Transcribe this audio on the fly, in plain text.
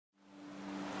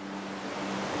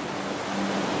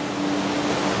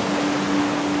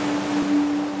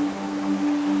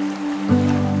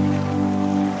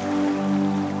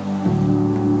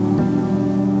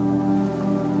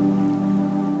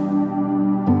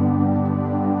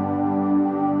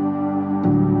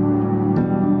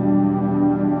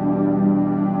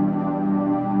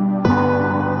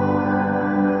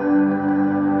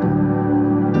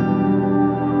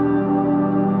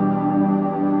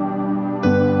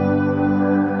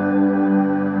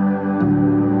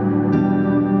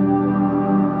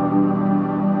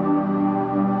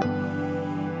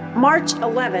March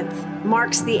 11th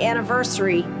marks the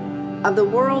anniversary of the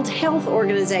World Health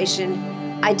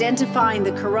Organization identifying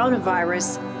the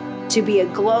coronavirus to be a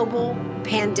global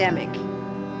pandemic.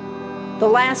 The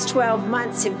last 12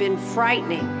 months have been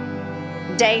frightening,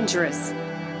 dangerous,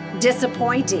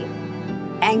 disappointing,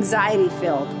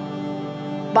 anxiety-filled.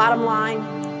 Bottom line,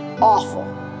 awful.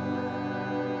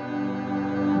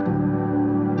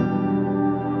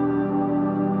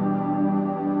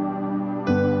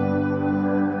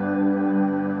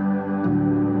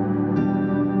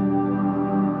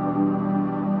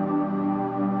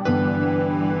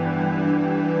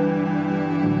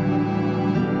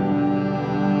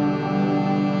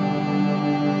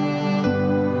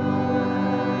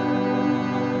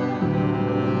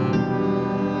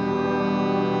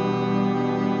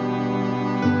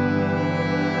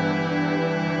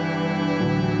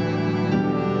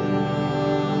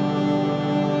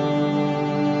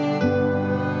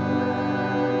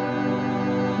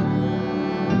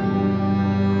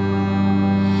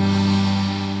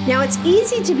 Now, it's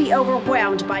easy to be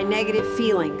overwhelmed by negative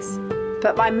feelings,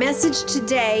 but my message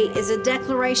today is a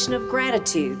declaration of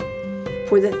gratitude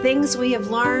for the things we have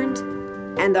learned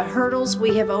and the hurdles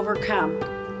we have overcome.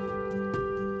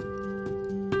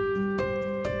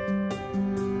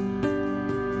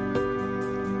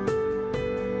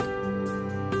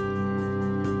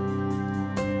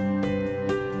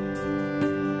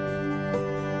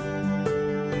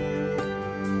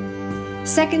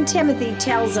 Second Timothy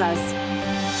tells us,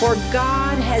 "For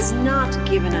God has not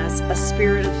given us a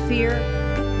spirit of fear,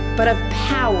 but of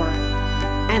power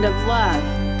and of love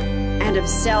and of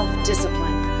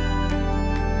self-discipline."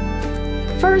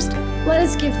 First, let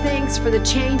us give thanks for the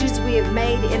changes we have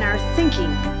made in our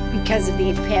thinking because of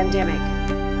the pandemic.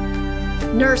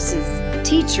 Nurses,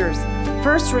 teachers,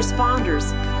 first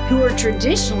responders, who are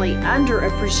traditionally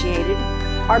underappreciated,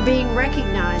 are being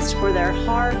recognized for their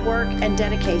hard work and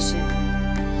dedication.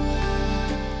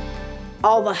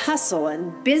 All the hustle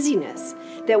and busyness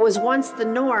that was once the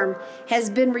norm has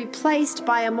been replaced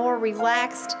by a more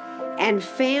relaxed and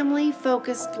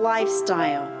family-focused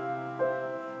lifestyle.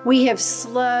 We have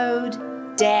slowed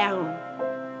down.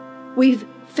 We've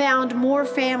found more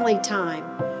family time,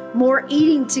 more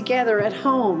eating together at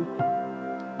home.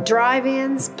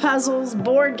 Drive-ins, puzzles,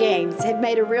 board games have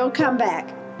made a real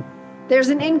comeback. There's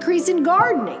an increase in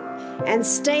gardening and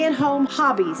stay-at-home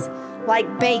hobbies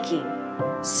like baking,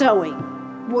 sewing,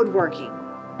 woodworking.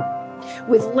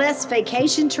 With less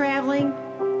vacation traveling,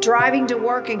 driving to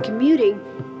work and commuting,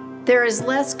 there is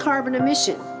less carbon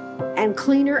emission and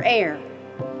cleaner air.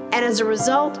 And as a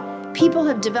result, people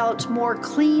have developed more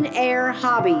clean air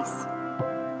hobbies.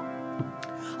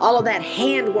 All of that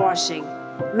hand washing,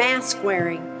 mask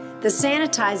wearing, the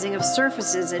sanitizing of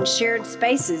surfaces and shared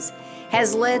spaces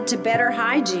has led to better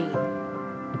hygiene.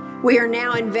 We are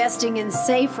now investing in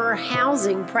safer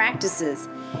housing practices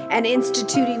and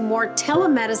instituting more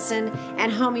telemedicine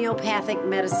and homeopathic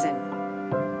medicine.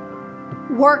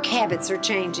 Work habits are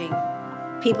changing.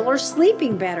 People are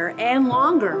sleeping better and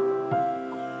longer.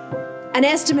 An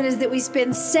estimate is that we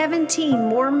spend 17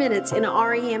 more minutes in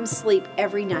REM sleep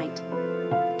every night.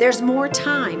 There's more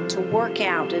time to work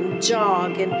out and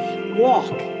jog and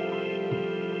walk.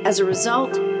 As a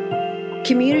result,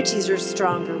 communities are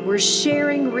stronger. We're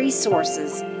sharing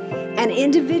resources, and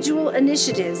individual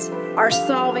initiatives are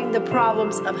solving the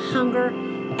problems of hunger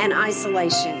and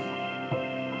isolation.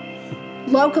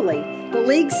 Locally, the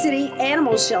League City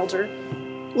Animal Shelter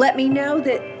let me know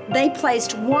that they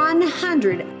placed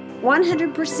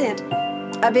 100%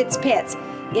 of its pets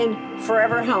in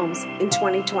forever homes in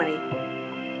 2020.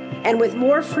 And with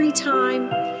more free time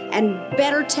and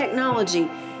better technology,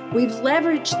 we've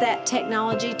leveraged that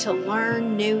technology to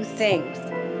learn new things.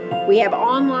 We have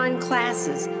online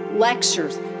classes,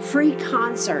 lectures, free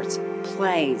concerts,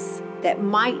 plays that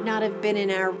might not have been in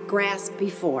our grasp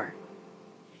before.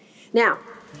 Now,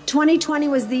 2020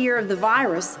 was the year of the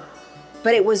virus,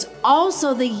 but it was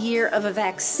also the year of a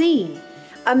vaccine.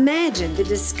 Imagine the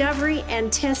discovery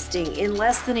and testing in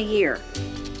less than a year.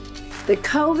 The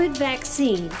COVID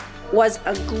vaccine was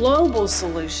a global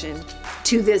solution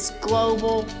to this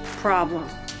global problem.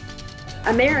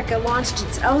 America launched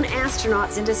its own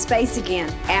astronauts into space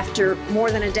again after more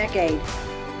than a decade.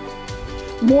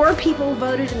 More people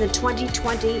voted in the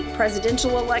 2020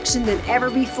 presidential election than ever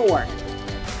before.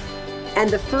 And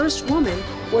the first woman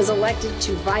was elected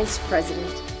to vice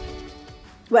president.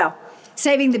 Well,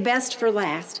 saving the best for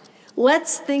last,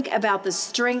 let's think about the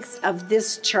strengths of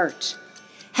this church,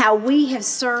 how we have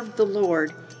served the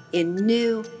Lord in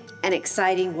new and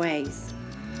exciting ways.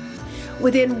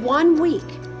 Within 1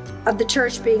 week of the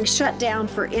church being shut down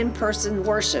for in-person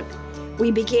worship,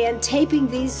 we began taping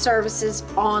these services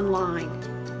online.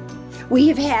 We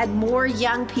have had more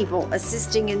young people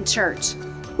assisting in church.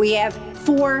 We have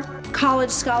 4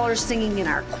 college scholars singing in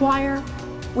our choir.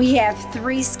 We have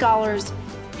 3 scholars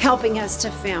helping us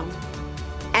to film.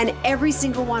 And every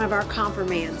single one of our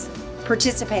confirmands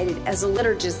participated as a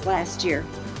liturgist last year.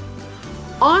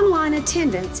 Online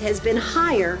attendance has been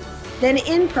higher than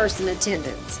in-person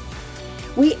attendance.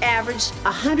 We averaged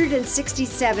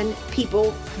 167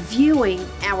 people viewing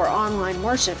our online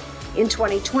worship in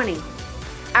 2020.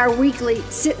 Our weekly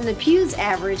sit in the pews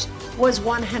average was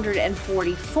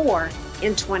 144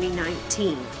 in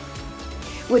 2019.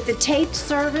 With the taped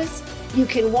service, you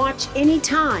can watch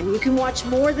anytime. You can watch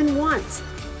more than once.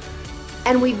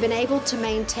 And we've been able to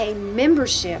maintain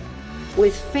membership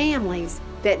with families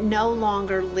that no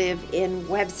longer live in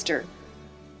Webster.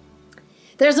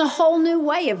 There's a whole new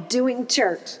way of doing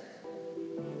church.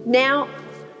 Now,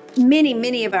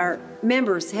 many of our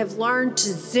members have learned to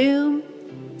Zoom.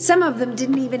 Some of them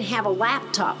didn't even have a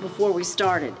laptop before we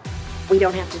started. We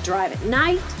don't have to drive at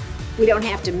night. We don't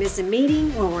have to miss a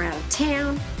meeting when we're out of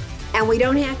town. And we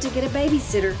don't have to get a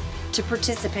babysitter to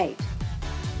participate.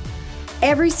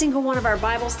 Every single one of our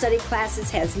Bible study classes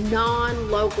has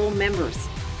non-local members.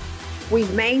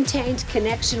 We've maintained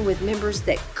connection with members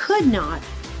that could not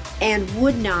and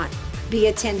would not be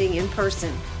attending in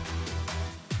person.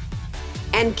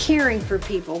 And caring for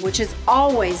people, which has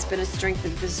always been a strength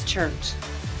of this church.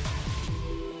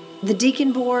 The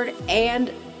deacon board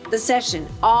and the session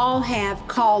all have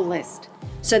call lists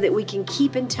so that we can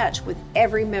keep in touch with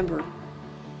every member.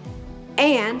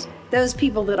 And those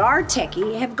people that are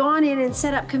techie have gone in and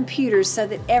set up computers so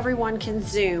that everyone can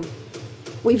Zoom.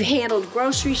 We've handled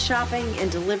grocery shopping and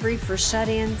delivery for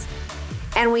shut-ins.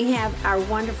 And we have our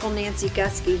wonderful Nancy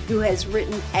Gusky, who has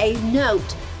written a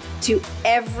note to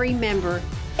every member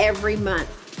every month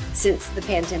since the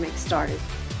pandemic started.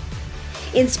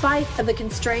 In spite of the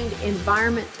constrained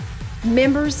environment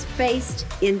members faced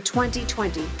in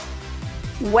 2020,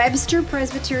 Webster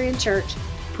Presbyterian Church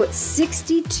put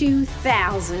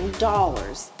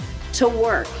 $62,000 to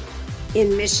work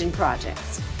in mission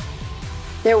projects.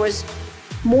 There was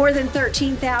more than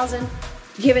 $13,000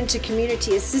 given to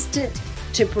community assistance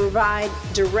to provide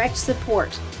direct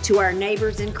support to our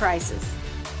neighbors in crisis.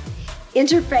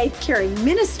 Interfaith Caring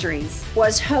Ministries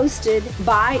was hosted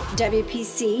by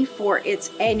WPC for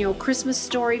its annual Christmas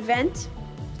Story event.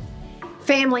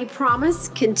 Family Promise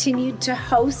continued to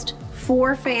host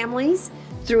 4 families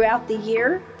throughout the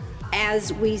year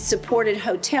as we supported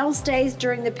hotel stays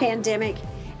during the pandemic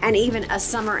and even a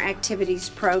summer activities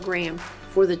program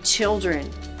for the children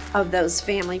of those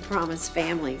Family Promise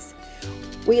families.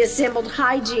 We assembled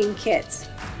hygiene kits.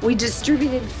 We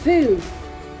distributed food.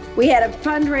 We had a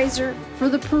fundraiser for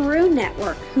the Peru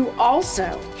Network, who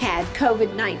also had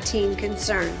COVID-19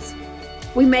 concerns.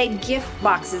 We made gift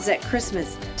boxes at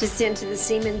Christmas to send to the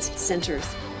Siemens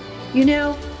centers. You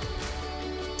know,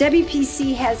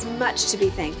 WPC has much to be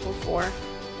thankful for.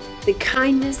 The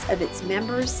kindness of its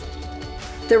members,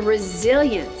 the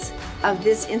resilience of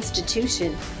this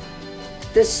institution,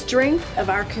 the strength of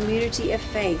our community of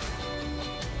faith.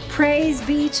 Praise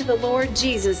be to the Lord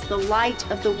Jesus, the light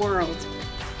of the world.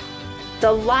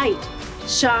 The light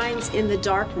shines in the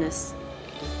darkness,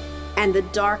 and the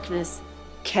darkness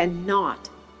cannot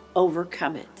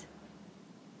overcome it.